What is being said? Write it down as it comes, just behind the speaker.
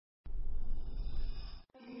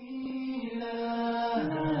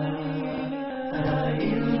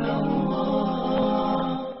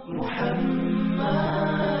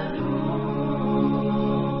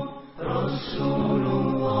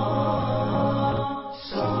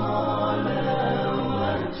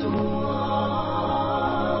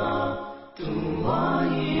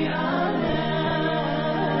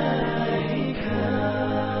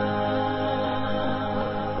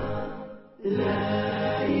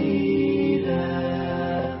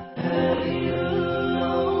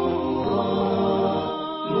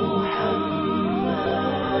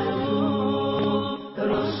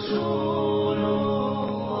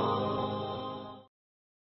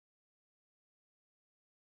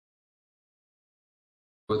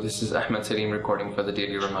This is Ahmed Salim recording for the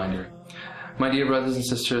Daily Reminder. My dear brothers and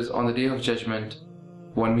sisters, on the Day of Judgment,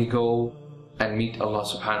 when we go and meet Allah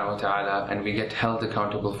subhanahu wa ta'ala and we get held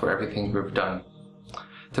accountable for everything we've done,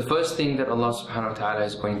 the first thing that Allah subhanahu wa ta'ala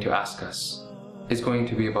is going to ask us is going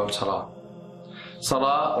to be about Salah.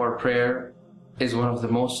 Salah, or prayer, is one of the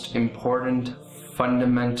most important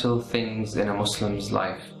fundamental things in a Muslim's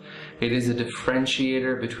life. It is a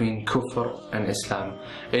differentiator between kufr and Islam.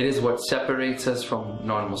 It is what separates us from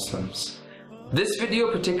non-Muslims. This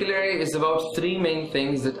video particularly is about three main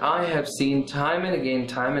things that I have seen time and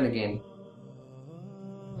again,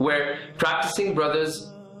 where practicing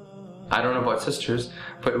brothers, I don't know about sisters,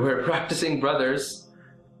 but where practicing brothers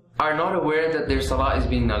are not aware that their salah is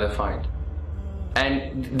being nullified.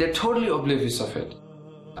 And they're totally oblivious of it.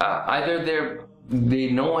 Either they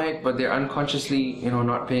know it, but they're unconsciously,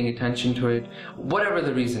 not paying attention to it, whatever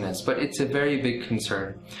the reason is, but it's a very big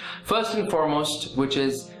concern. First and foremost, which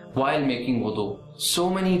is while making wudu. So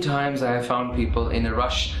many times I have found people in a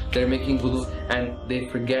rush, they're making wudu and they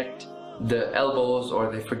forget the elbows,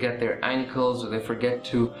 or they forget their ankles, or they forget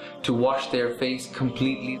to wash their face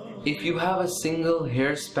completely. If you have a single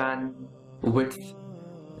hairspan width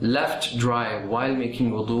left dry while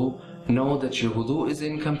making wudu, know that your wudu is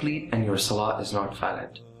incomplete and your salah is not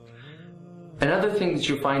valid. Another thing that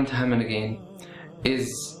you find time and again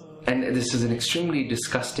is, and this is an extremely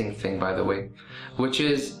disgusting thing by the way, which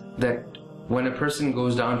is that when a person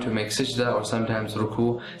goes down to make sajda or sometimes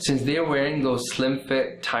ruku, since they're wearing those slim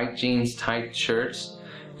fit, tight jeans, tight shirts,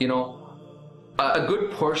 a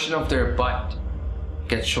good portion of their butt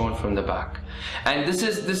gets shown from the back. And this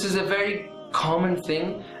is a very common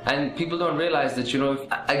thing, and people don't realize that,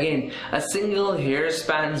 again, a single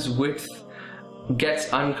hairspan's width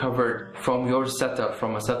gets uncovered from your satar,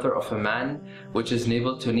 from a satar of a man, which is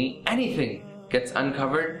navel to knee, anything gets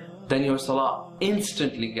uncovered, then your salah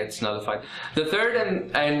instantly gets nullified. The third,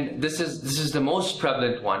 and this is the most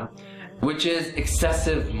prevalent one, which is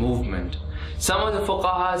excessive movement. Some of the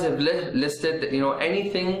fuqahas have listed that,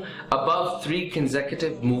 anything above 3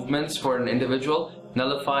 consecutive movements for an individual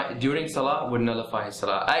during salah would nullify his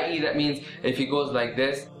salah. I.e., that means if he goes like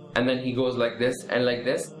this, and then he goes like this, and like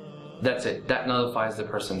this, that's it. That nullifies the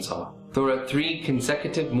person's salah. There are 3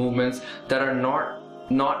 consecutive movements that are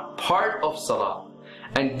not part of salah,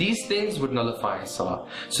 and these things would nullify his salah.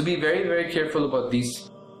 So be very, very careful about these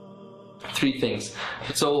 3 things.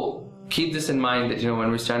 So keep this in mind, that when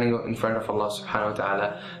we're standing in front of Allah subhanahu wa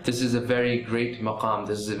ta'ala, this is a very great maqam.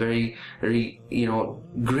 This is a very,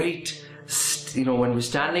 great, when we're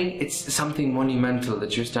standing, it's something monumental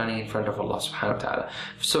that you're standing in front of Allah subhanahu wa ta'ala.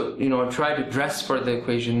 So, try to dress for the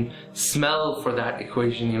occasion, smell for that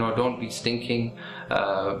occasion, don't be stinking.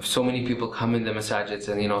 So many people come in the masajids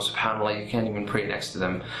and, subhanAllah, you can't even pray next to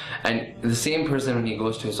them. And the same person, when he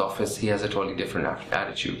goes to his office, he has a totally different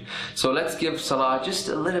attitude. So let's give salah just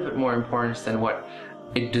a little bit more importance than what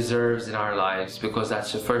it deserves in our lives, because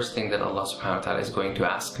that's the first thing that Allah subhanahu wa ta'ala is going to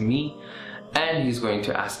ask me, and He's going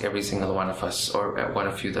to ask every single one of us, or one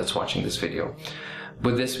of you that's watching this video.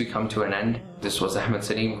 With this, we come to an end. This was Ahmed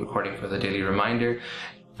Salim recording for the Daily Reminder.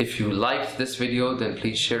 If you liked this video, then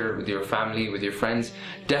please share it with your family, with your friends.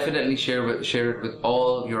 Definitely share it with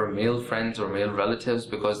all your male friends or male relatives,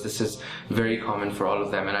 because this is very common for all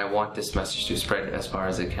of them, and I want this message to spread as far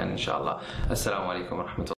as it can, inshallah. Assalamu alaikum wa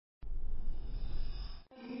rahmatullah.